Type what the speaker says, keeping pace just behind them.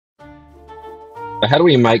How do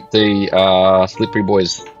we make the slippery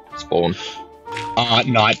boys spawn?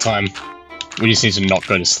 Nighttime. We just need to not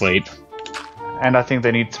go to sleep. And I think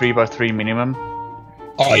they need 3x3 minimum.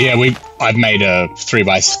 Oh yeah, I've made a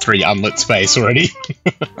 3x3 unlit space already.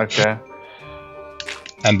 Okay.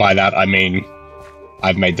 And by that I mean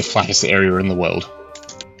I've made the flattest area in the world.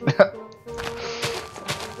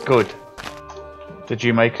 Good. Did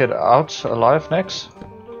you make it out alive next?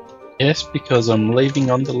 Yes, because I'm leaving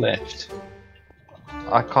on the left.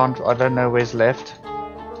 I don't know where's left.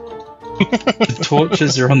 The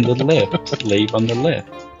torches are on the left. Leave on the left.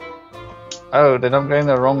 Oh, then I'm going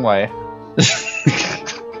the wrong way.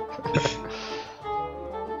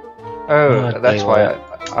 Oh, that's why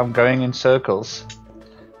I'm going in circles.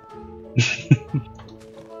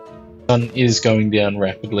 Sun is going down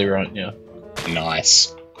rapidly right now.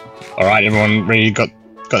 Nice. Alright, everyone ready? Got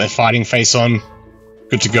their fighting face on?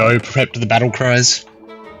 Good to go, prepped to the battle cries?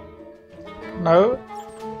 No.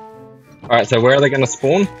 Alright, so where are they going to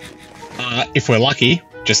spawn? If we're lucky,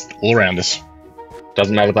 just all around us.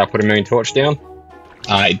 Doesn't matter if I put a million torch down?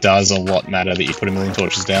 It does a lot matter that you put a million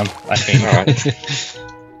torches down, I think. Alright.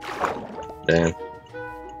 Damn.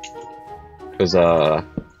 Because, I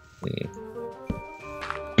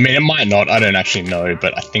mean, it might not, I don't actually know,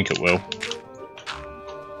 but I think it will.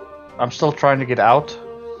 I'm still trying to get out.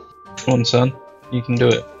 Come on, son. You can do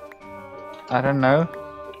it. I don't know.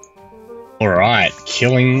 Alright,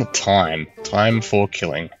 killing time. Time for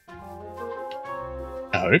killing.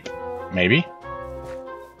 I hope. Maybe.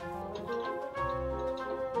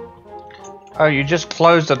 Oh, you just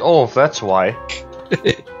closed it off, that's why.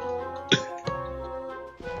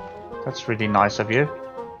 That's really nice of you.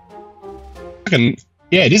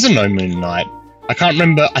 Yeah, it is a no moon night. I can't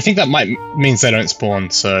remember. I think that means they don't spawn,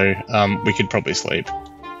 so we could probably sleep.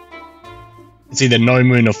 It's either no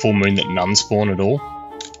moon or full moon that none spawn at all.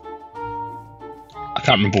 I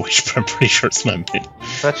can't remember which, but I'm pretty sure it's no moon.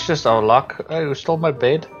 That's just our luck. Oh, you stole my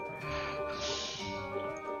bed.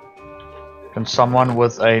 Can someone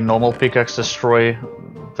with a normal pickaxe destroy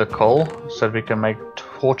the coal so that we can make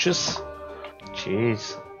torches?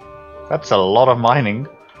 Jeez. That's a lot of mining.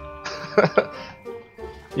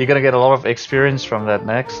 You're gonna get a lot of experience from that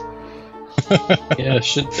next. Yeah,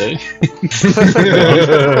 should do.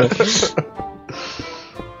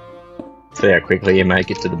 see how quickly you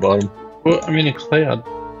make it to the bottom. Well, I'm in a cloud.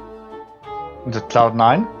 Is it Cloud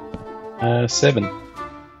 9? 7.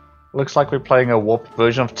 Looks like we're playing a warped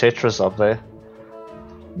version of Tetris up there.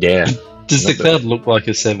 Yeah. Does the cloud look like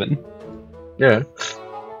a 7? Yeah.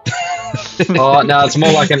 Oh, no, it's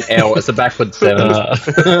more like an L. It's a backward 7. I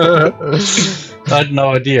had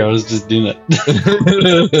no idea. I was just doing it.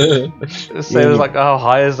 So it was like, how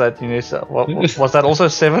high is that? You know, so what, was that also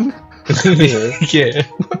 7? Yeah.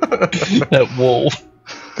 That wall.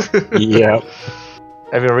 Yep.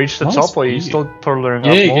 Have you reached the Nice top, or are you view. still pullering up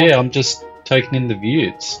more? Yeah, I'm just taking in the view.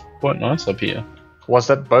 It's quite nice up here. Was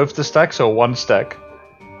that both the stacks or one stack?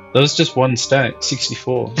 That was just one stack,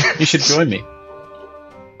 64. You should join me.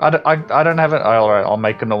 I don't have it. Alright, I'll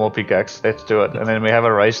make a normal pickaxe. Let's do it. And then we have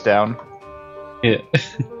a race down. Yeah.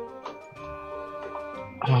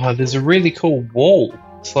 Oh, there's a really cool wall.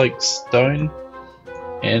 It's like stone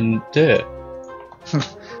and dirt.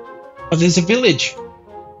 Oh, there's a village.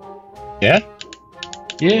 Yeah?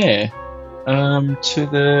 Yeah. To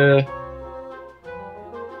the...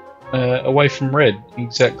 away from red.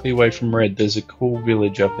 Exactly away from red. There's a cool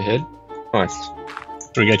village up ahead. Nice.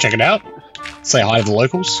 Should we go check it out? Say hi to the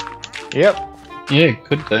locals? Yep. Yeah,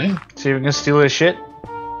 could they? See if we can steal their shit.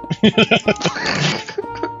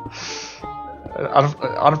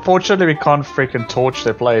 Unfortunately, we can't freaking torch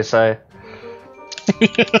their place, eh?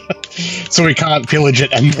 So we can't pillage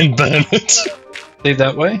it and then burn it. See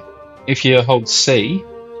that way? If you hold C.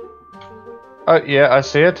 Oh, yeah, I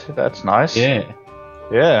see it. That's nice. Yeah.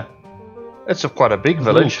 Yeah. It's quite a big There's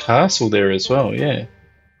a village. little castle there as well, yeah.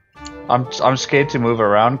 I'm scared to move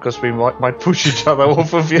around because we might push each other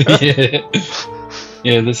off of you. Yeah.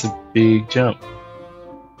 Yeah, that's a big jump.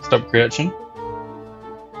 Stop crouching.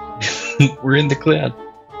 We're in the cloud.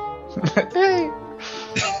 Hey.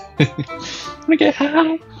 Wanna get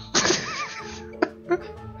high?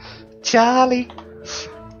 Charlie.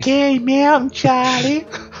 Gay Mountain Charlie.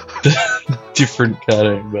 Different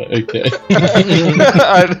cartoon, but okay.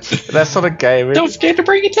 That's not a game. Don't forget to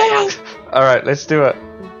bring it down! Alright, let's do it.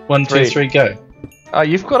 1, 2, 3, go. Oh,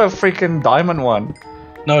 you've got a freaking diamond one.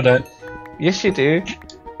 No, I don't. Yes, you do.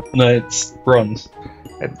 No, it's bronze.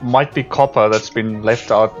 It might be copper that's been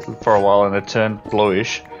left out for a while and it turned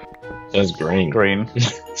bluish. That's green. Green.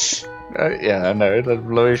 Yeah, I know, the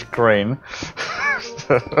bluish green.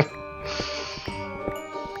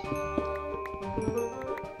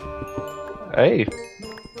 Hey,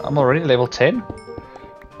 I'm already level 10.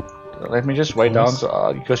 Let me just wait down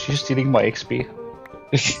because you're stealing my XP.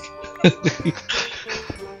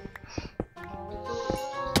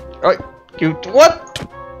 Oh, you what?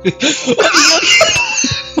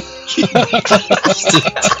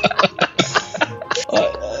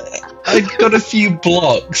 I got a few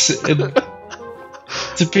blocks. And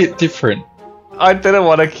it's a bit different. I didn't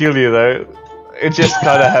want to kill you though. It just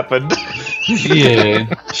kind of happened. Yeah,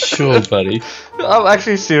 sure, buddy. I'm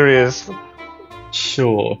actually serious.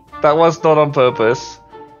 Sure. That was not on purpose.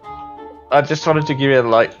 I just wanted to give you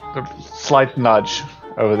like a slight nudge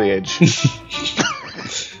over the edge.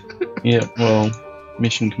 Yeah, well,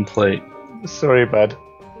 mission complete. Sorry, bud.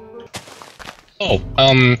 Oh,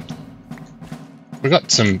 we got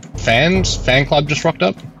some fans. Fan club just rocked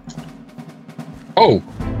up. Oh,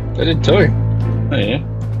 they did too. Oh, yeah.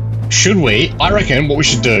 Should we? I reckon what we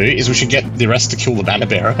should do is we should get the rest to kill the banner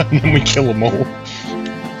bearer, and then we kill them all.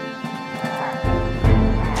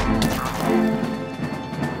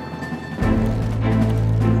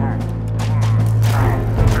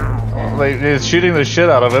 They're shooting the shit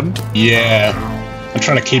out of him. Yeah. I'm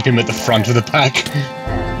trying to keep him at the front of the pack.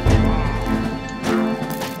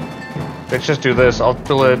 Let's just do this. I'll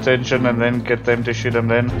pull their attention and then get them to shoot him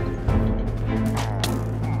then.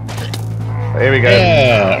 There we go.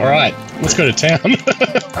 Yeah, alright. Let's go to town.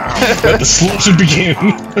 Let the slaughter begin.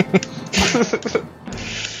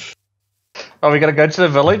 Are we gonna go to the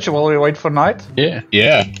village while we wait for night? Yeah.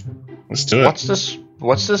 Yeah. Let's do it.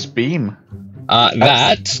 What's this beam?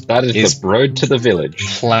 That is the road to the village.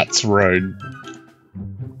 Flats Road.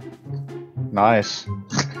 Nice.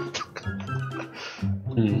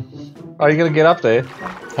 Are you gonna get up there?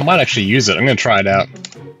 I might actually use it. I'm gonna try it out.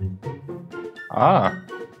 Ah.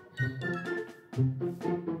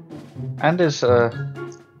 And this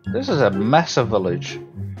is a massive village.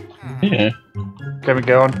 Yeah. Can we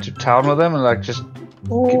go on to town with them and like just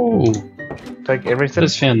Oh, take everything?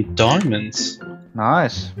 just found diamonds.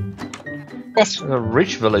 Nice. What? It's a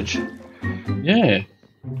rich village. Yeah.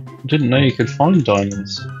 Didn't know you could find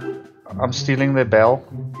diamonds. I'm stealing their bell.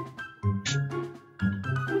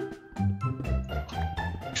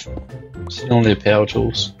 Stealing their power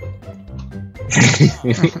tools.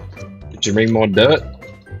 Did you bring more dirt?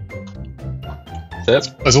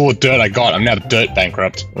 That's all the dirt I got. I'm now dirt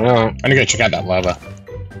bankrupt. Oh. I'm gonna go check out that lava.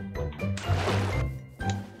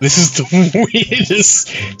 This is the weirdest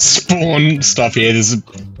spawn stuff here. There's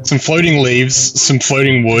some floating leaves, some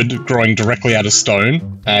floating wood growing directly out of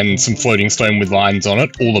stone, and some floating stone with lines on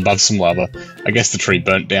it, all above some lava. I guess the tree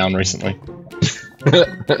burnt down recently.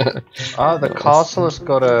 Ah, the castle has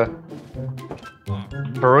got a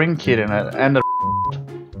brewing kit in it, and a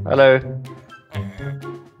hello.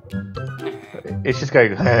 It's just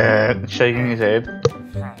going shaking his head.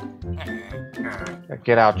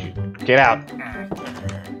 Get out, you get out.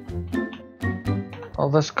 Oh,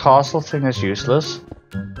 this castle thing is useless.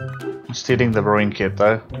 I'm stealing the brewing kit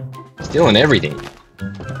though. Stealing everything.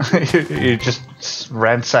 You're just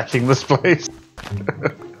ransacking this place.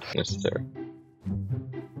 Necessary.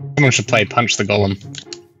 Someone should play Punch the Golem.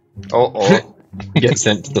 Oh. Get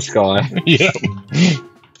sent to the sky. Yeah.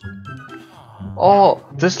 Oh,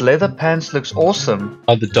 this leather pants looks awesome.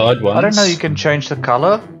 Oh, the dyed ones? I don't know you can change the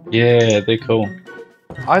color. Yeah, they're cool.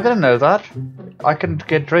 I didn't know that. I can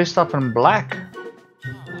get dressed up in black.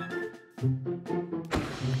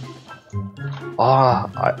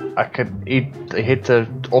 I can hit the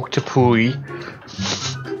octopus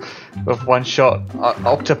with one shot.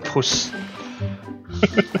 Octopus.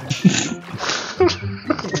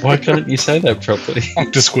 Why can't you say that properly?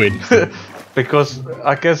 Octosquid. Because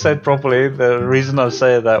I can say it properly. The reason I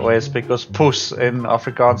say it that way is because puss in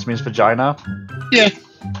Afrikaans means vagina. Yeah,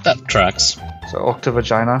 that tracks. So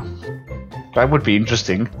octavagina. That would be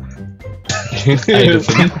interesting.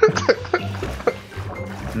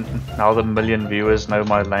 Now the million viewers know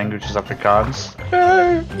my language is Afrikaans.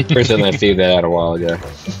 Person I figured that out a while ago.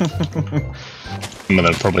 I'm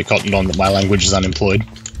gonna probably cotton on that my language is unemployed.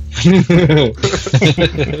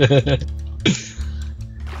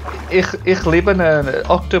 Ich liebe een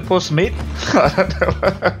octopus meat. I don't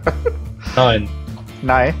know.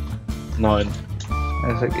 Nein. Nee.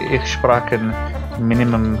 Ich sprach in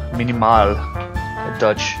minimal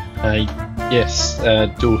Dutch. Yes,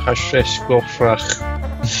 du hast recht gefragt.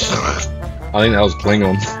 I think that was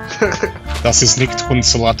Klingon. Das ist nicht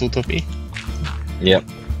Konsulatutopie. Yep.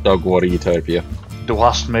 Dogwater Utopia. Du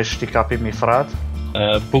hast mich die Kappe gefragt.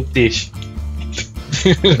 Book dich.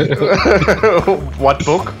 What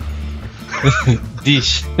book?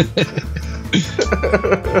 Dich.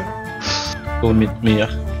 Komm mit mir.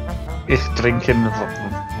 Ich trinke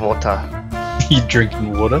Water. You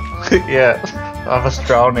drinking water? Yeah, I was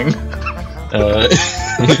drowning.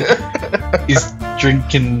 He's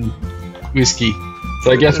drinking whiskey.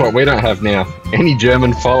 So guess what? We don't have now any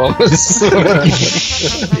German followers.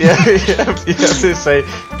 Yeah, you have to say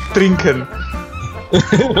trinken.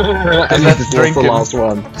 And that's that's the drinking. last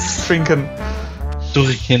one. Trinken.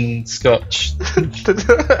 Drinking scotch.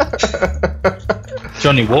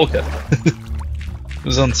 Johnny Walker. It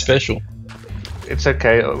was on special. It's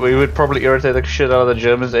okay. We would probably irritate the shit out of the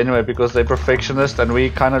Germans anyway because they're perfectionists and we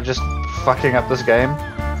kind of just fucking up this game.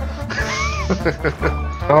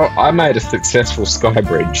 Oh, I made a successful sky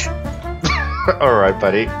bridge. Alright,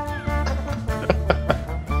 buddy.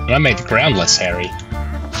 And I made the ground less hairy.